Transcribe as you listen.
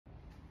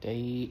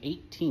Day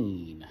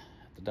 18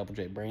 at the Double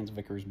J Brandz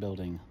Vickers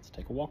building. Let's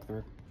take a walk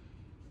through.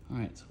 All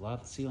right, so a lot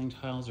of the ceiling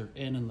tiles are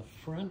in the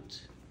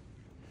front.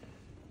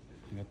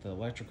 I got the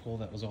electrical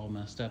that was all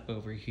messed up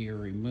over here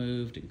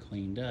removed and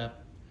cleaned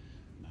up.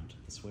 Mounted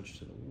the switch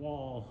to the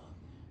wall.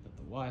 Got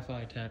the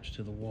Wi-Fi attached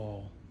to the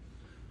wall.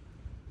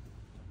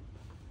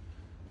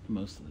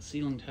 Most of the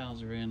ceiling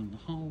tiles are in the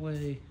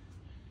hallway.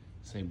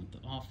 Same with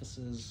the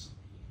offices.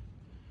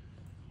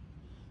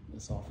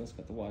 This office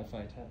got the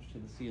Wi-Fi attached to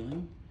the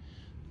ceiling.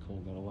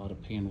 Cole got a lot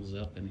of panels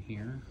up in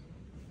here.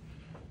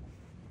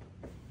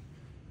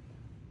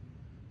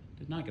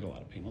 Did not get a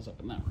lot of panels up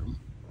in that room.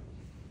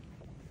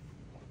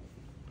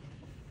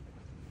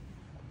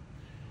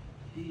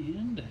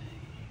 And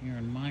here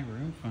in my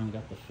room, finally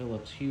got the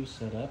Philips Hue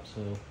set up,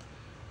 so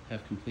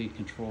have complete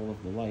control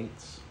of the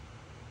lights.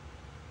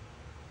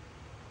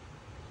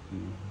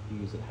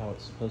 Use it how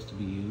it's supposed to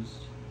be used.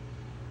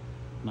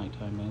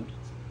 Nighttime mode,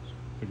 it's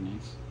pretty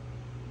nice.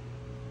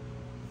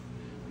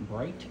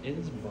 Bright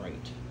is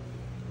bright.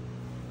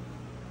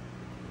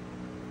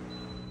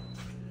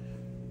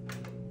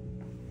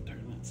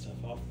 Turn that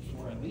stuff off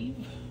before I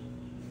leave.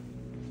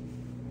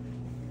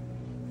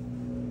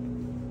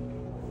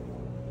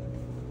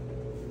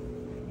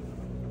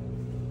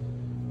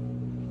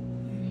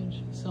 And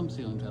some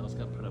ceiling tiles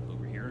got put up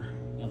over here,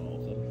 not all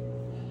of them.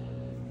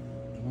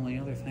 The only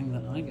other thing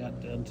that I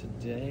got done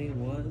today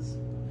was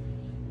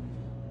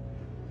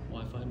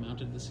Wi-Fi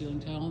mounted the ceiling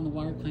tile and the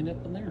wire cleaned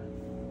up in there.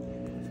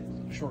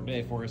 Short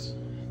day for us.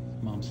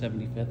 Mom's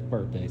 75th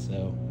birthday,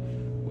 so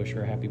wish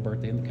her a happy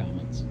birthday in the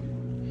comments.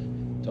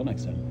 Until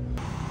next time.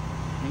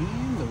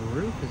 And the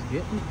roof is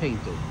getting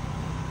painted.